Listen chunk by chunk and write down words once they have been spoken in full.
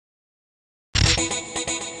Okay,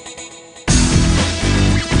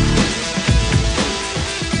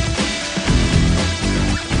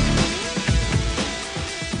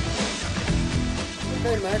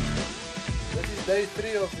 Mac, this is day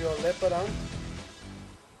 3 of your leopard hunt.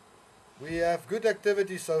 We have good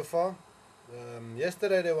activity so far.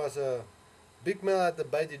 Yesterday there was a big male at the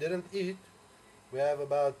bait. He didn't eat. We have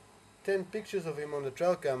about 10 pictures of him on the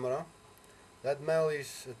trail camera. That male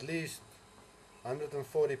is at least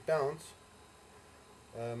 140 pounds.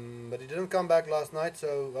 But he didn't come back last night,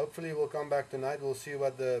 so hopefully he will come back tonight. We'll see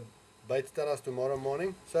what the baits tell us tomorrow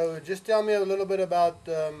morning. So just tell me a little bit about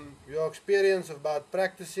your experience about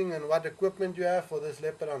practicing and what equipment you have for this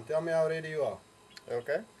leopard hunt. Tell me how ready you are.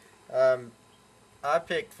 Okay. I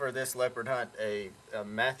picked for this leopard hunt a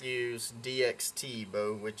Matthews DXT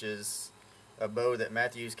bow, which is a bow that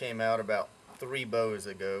Matthews came out about 3 bows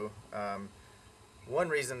ago. One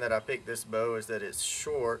reason that I picked this bow is that it's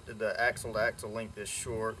short. The axle to axle length is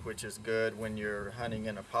short, which is good when you're hunting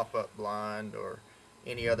in a pop-up blind or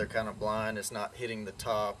any other kind of blind. It's not hitting the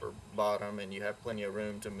top or bottom, and you have plenty of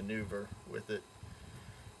room to maneuver with it.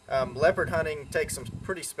 Leopard hunting takes some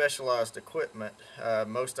pretty specialized equipment.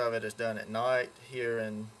 Most of it is done at night here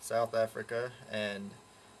in South Africa, and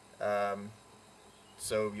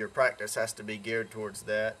so your practice has to be geared towards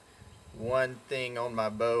that. One thing on my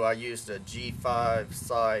bow, I used a G5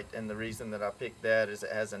 sight, and the reason that I picked that is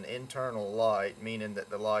it has an internal light, meaning that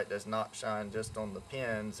the light does not shine just on the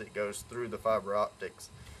pins, it goes through the fiber optics.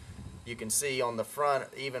 You can see on the front,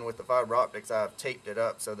 even with the fiber optics, I've taped it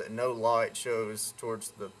up so that no light shows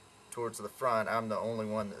towards the front. I'm the only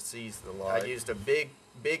one that sees the light. I used a big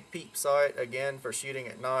peep sight again for shooting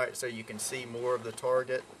at night, so you can see more of the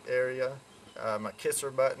target area. A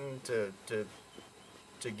kisser button to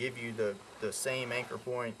give you the same anchor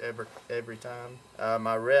point every time.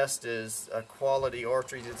 My rest is a Quality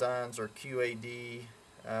Archery Designs or QAD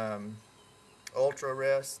Ultra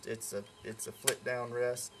rest. It's a flip down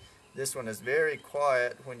rest. This one is very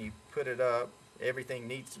quiet when you put it up. Everything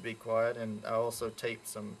needs to be quiet, and I also taped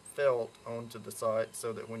some felt onto the sight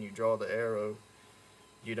so that when you draw the arrow,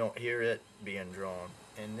 you don't hear it being drawn.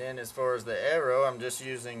 And then as far as the arrow, I'm just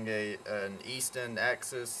using an Easton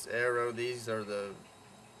Axis arrow. These are the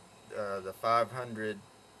 500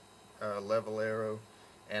 level arrow,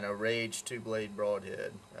 and a Rage 2-blade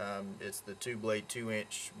broadhead. It's the 2-blade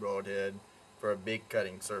 2-inch broadhead for a big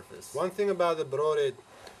cutting surface. One thing about the broadhead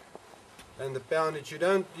and the poundage, you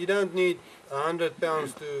don't need 100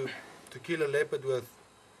 pounds to kill a leopard with.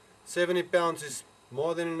 70 pounds is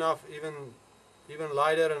more than enough, even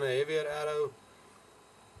lighter and a heavier arrow.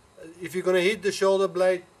 If you're going to hit the shoulder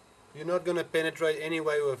blade, you're not going to penetrate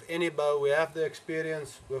anyway with any bow. We have the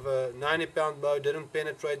experience with a 90-pound bow, didn't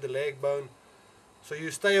penetrate the leg bone. So you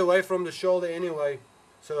stay away from the shoulder anyway.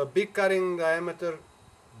 So a big cutting diameter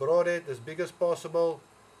broadhead, as big as possible,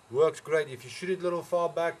 works great. If you shoot it a little far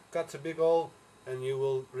back, cuts a big hole, and you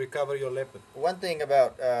will recover your leopard. One thing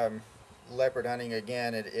about leopard hunting,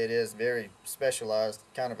 again, it is very specialized,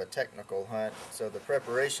 kind of a technical hunt. So the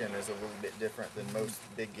preparation is a little bit different than most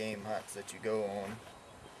big game hunts that you go on.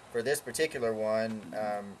 For this particular one,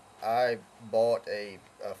 I bought a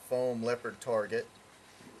foam leopard target,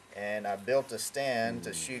 and I built a stand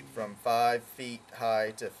to shoot from 5 feet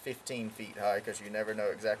high to 15 feet high, because you never know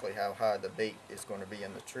exactly how high the bait is going to be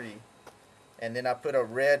in the tree. And then I put a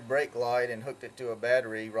red brake light and hooked it to a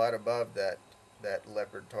battery right above that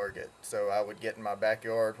leopard target. So I would get in my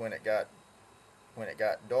backyard when it got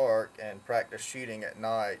dark and practice shooting at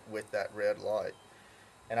night with that red light.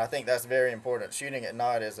 And I think that's very important. Shooting at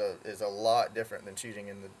night is a lot different than shooting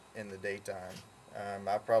in the daytime.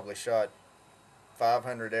 I probably shot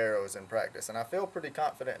 500 arrows in practice, and I feel pretty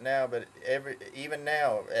confident now. But even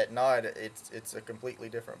now at night, it's a completely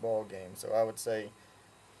different ball game. So I would say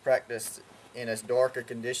practice in as dark a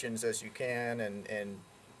conditions as you can, and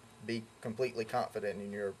be completely confident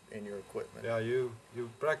in your equipment. Yeah, you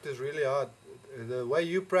practice really hard. The way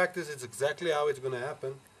you practice, it's exactly how it's going to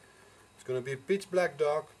happen. It's going to be pitch black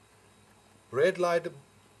dark, red light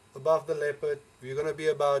above the leopard. You're going to be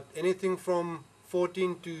about anything from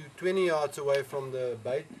 14 to 20 yards away from the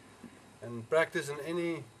bait, and practice in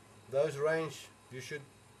any those range, you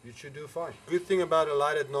should do fine. Good thing about a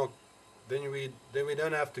lighted knock, then we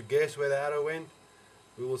don't have to guess where the arrow went.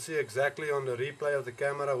 We will see exactly on the replay of the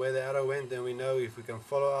camera where the arrow went, then we know if we can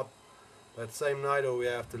follow up that same night or we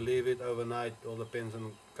have to leave it overnight. All depends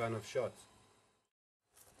on kind of shots.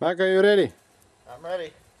 Mac, are you ready? I'm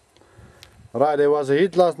ready. Right, there was a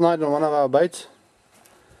hit last night on one of our baits.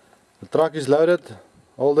 The truck is loaded,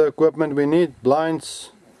 all the equipment we need, blinds,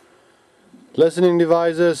 listening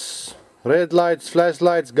devices, red lights,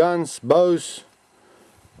 flashlights, guns, bows,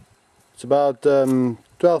 It's about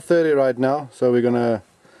 12:30 right now, so we're gonna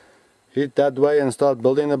head that way and start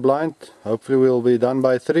building the blind. Hopefully we'll be done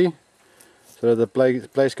by 3, so that the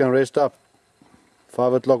place can rest up.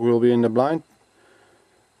 5 o'clock we'll be in the blind,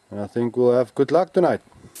 and I think we'll have good luck tonight.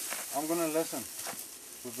 I'm gonna listen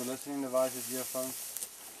with the listening devices, earphones.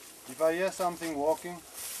 If I hear something walking,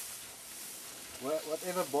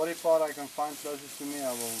 whatever body part I can find closest to me,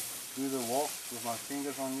 I will do the walk with my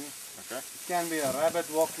fingers on you. Okay. It can be a rabbit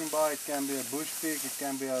walking by, it can be a bush pig, it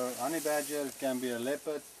can be a honey badger, it can be a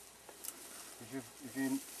leopard. If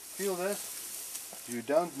you feel this, you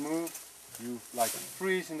don't move, you like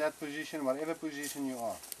freeze in that position, whatever position you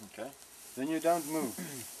are. Okay. Then you don't move.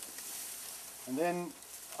 And then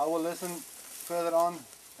I will listen further on,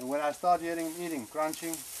 and when I start hearing him eating,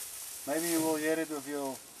 crunching, maybe you will hear it with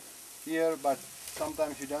your ear, but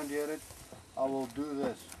sometimes you don't hear it. I will do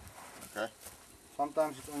this. Okay.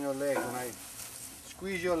 Sometimes it's on your leg. When I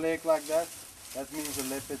squeeze your leg like that, that means the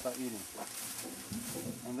leopards are eating.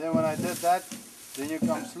 And then when I did that, then you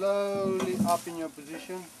come slowly up in your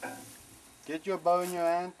position, get your bow in your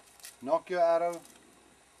hand, knock your arrow,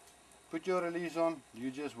 put your release on,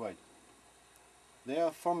 you just wait.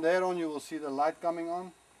 From there on you will see the light coming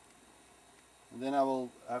on, and then I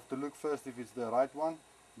will have to look first if it's the right one,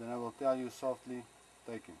 then I will tell you softly,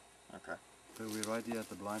 take him. Okay. So we're right here at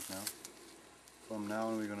the blind now. From now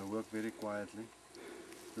on we're going to work very quietly.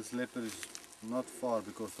 This leopard is not far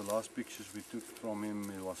because the last pictures we took from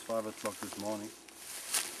him, it was 5 o'clock this morning.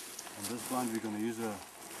 On this blind we're going to use a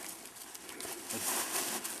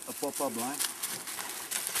pop-up blind.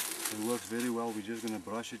 It works very well. We're just going to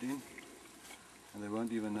brush it in and they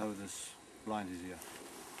won't even know this blind is here.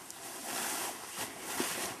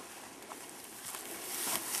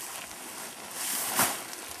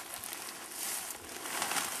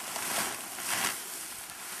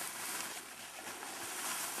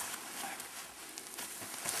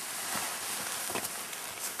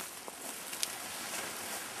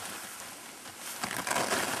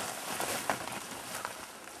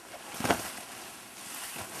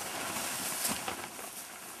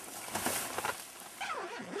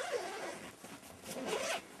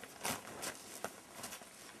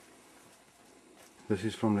 This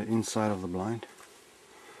is from the inside of the blind.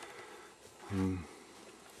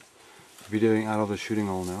 Videoing out of the shooting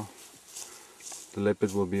hole now. The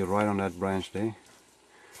leopard will be right on that branch there.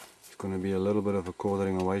 It's going to be a little bit of a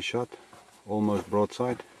quartering away shot, almost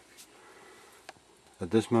broadside.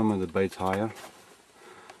 At this moment the bait's higher,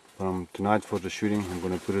 but tonight for the shooting I'm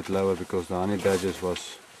going to put it lower because the honey badgers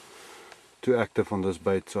was too active on this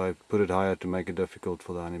bait, so I put it higher to make it difficult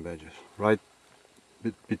for the honey badgers. Right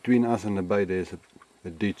between us and the bait there's a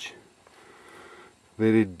ditch,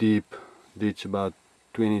 very deep ditch, about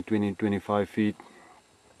 25 feet.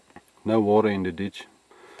 No water in the ditch,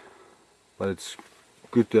 but it's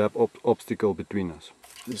good to have obstacle between us.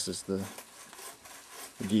 This is the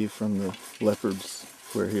view from the leopards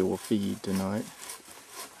where he will feed tonight.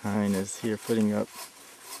 Hein is here putting up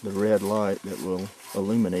the red light that will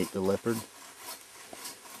illuminate the leopard.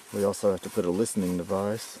 We also have to put a listening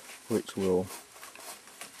device which will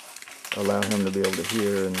allow him to be able to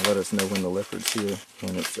hear and let us know when the leopard's here.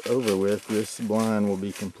 When it's over with, this blind will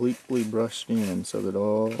be completely brushed in so that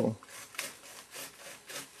all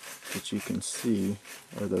that you can see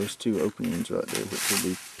are those two openings right there, which will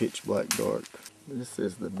be pitch black dark. This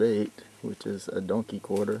is the bait, which is a donkey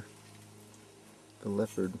quarter. The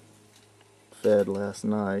leopard fed last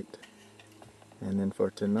night, and then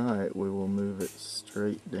for tonight we will move it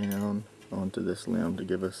straight down onto this limb to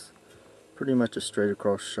give us pretty much a straight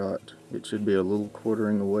across shot. It should be a little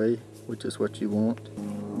quartering away, which is what you want.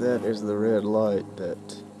 That is the red light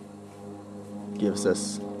that gives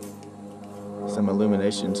us some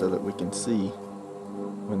illumination so that we can see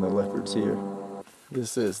when the leopard's here.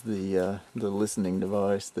 This is the listening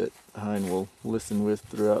device that Hein will listen with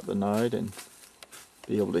throughout the night and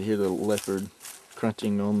be able to hear the leopard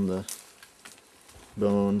crunching on the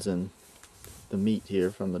bones and the meat here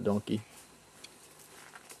from the donkey.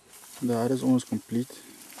 The hide is almost complete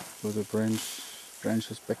with the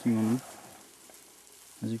branches packing on them.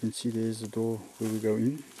 As you can see, there's the door where we go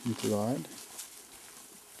into the hide.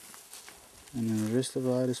 And then the rest of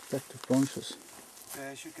the hide is packed with branches. Okay,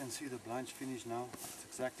 as you can see, the blind's finished now. It's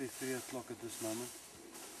exactly 3 o'clock at this moment.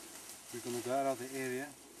 We're going to go out of the area.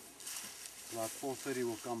 About 4:30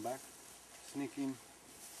 we'll come back, sneak in,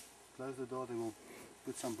 close the door, then we'll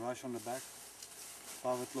put some brush on the back.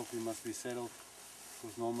 5 o'clock we must be settled,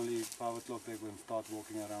 because normally 5 o'clock they will start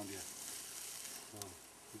walking around here. So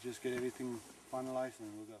we just get everything finalized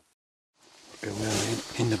and we'll go. Okay,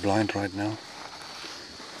 we're in the blind right now.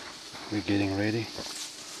 We're getting ready.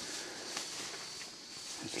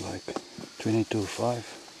 It's like 22:05.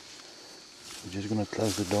 We're just gonna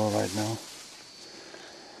close the door right now.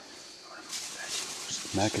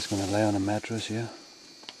 Mac is gonna lay on a mattress here,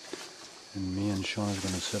 and me and Sean is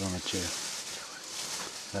gonna sit on a chair.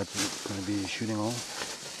 That's gonna be shooting hole.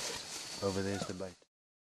 Over there's the bait.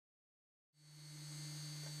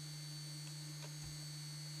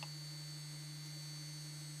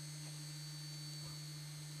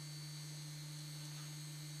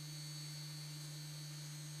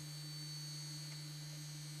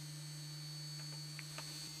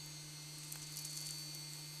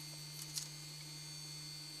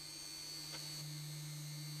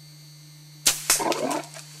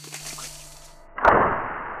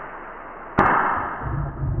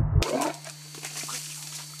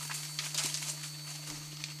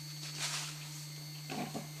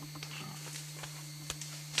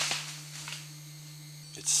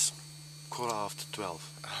 It's 12:15.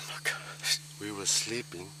 Oh my gosh. We were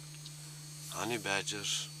sleeping. Honey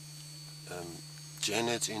badgers,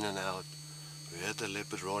 genets in and out. We heard the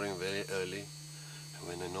leopard roaring very early. And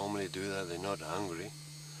when they normally do that, they're not hungry.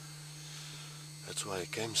 That's why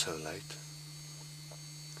it came so late.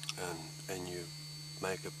 And you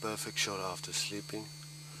make a perfect shot after sleeping.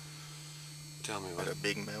 Tell me what. A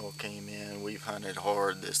big male came in. We've hunted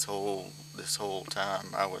hard this whole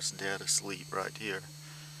time. I was dead asleep right here.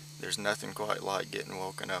 There's nothing quite like getting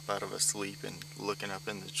woken up out of a sleep and looking up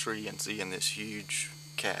in the tree and seeing this huge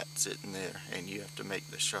cat sitting there, and you have to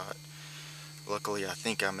make the shot. Luckily, I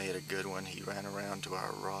think I made a good one. He ran around to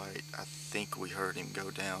our right. I think we heard him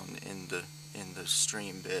go down in the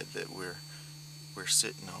stream bed that we're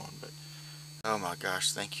sitting on. But oh my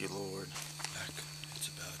gosh, thank you, Lord. Back. It's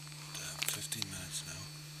about 15 minutes now.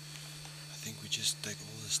 I think we just take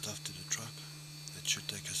all this stuff to the truck. That should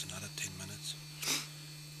take us another 10 minutes.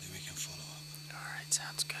 Then we can follow up. Alright,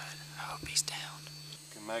 sounds good. I hope he's down.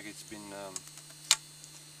 Okay, Mag, it's been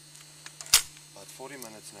about 40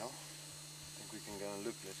 minutes now. I think we can go and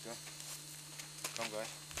look. Let's go. Come, guys.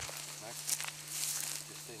 Mag,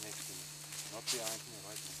 just stay next to me. Not behind me,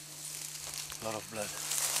 right now. A lot of blood.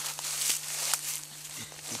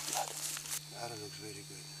 Good blood. That looks very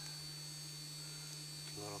good.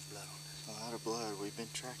 A lot of blood on this. A lot of blood. We've been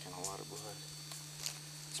tracking a lot of blood.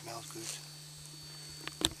 It smells good.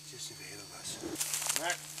 It's just ahead of us.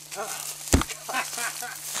 Mac.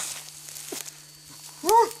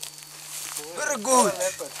 Very good.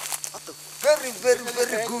 Very, very,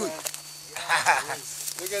 very good.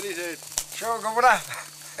 Look at his head. Sure, go for that.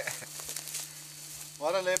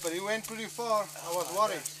 What a leopard. He went pretty far. I was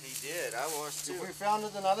worried. He did. I was too. If we found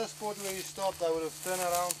it another spot where he stopped, I would have turned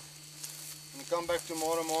around and come back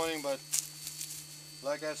tomorrow morning. But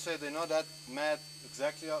like I said, they're not that mad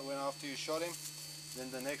exactly when after you shot him. Then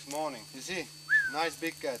the next morning. You see? Nice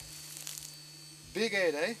big cat. Big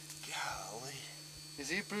head, eh? Golly. Is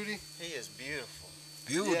he pretty? He is beautiful.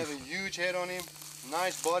 You have a huge head on him.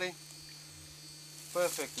 Nice body.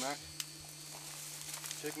 Perfect, Mac.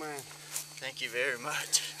 Shake my hand. Thank you very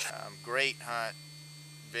much. Great hunt.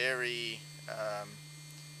 Very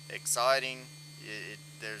exciting.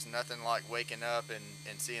 There's nothing like waking up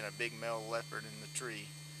and seeing a big male leopard in the tree.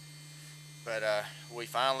 But we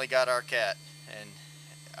finally got our cat, and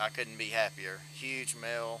I couldn't be happier. Huge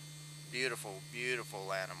male, beautiful,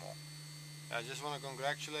 beautiful animal. I just want to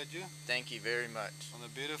congratulate you Thank you very much. on a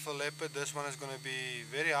beautiful leopard. This one is going to be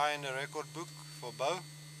very high in the record book for bow.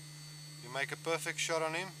 You make a perfect shot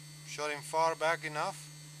on him. Shot him far back enough.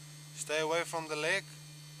 Stay away from the leg.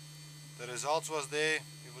 The results was there.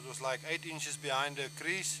 If it was like 8 inches behind the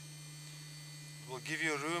crease, it will give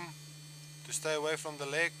you room to stay away from the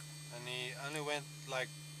leg. And he only went like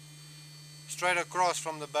straight across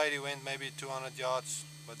from the bait. He went maybe 200 yards,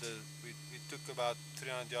 but we took about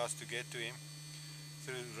 300 yards to get to him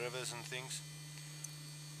through rivers and things.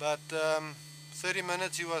 But 30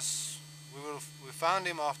 minutes we found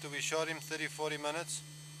him after we shot him. 30-40 minutes.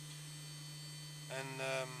 And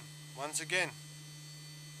once again,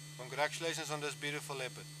 congratulations on this beautiful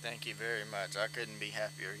leopard. Thank you very much. I couldn't be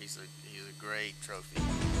happier. He's a great trophy.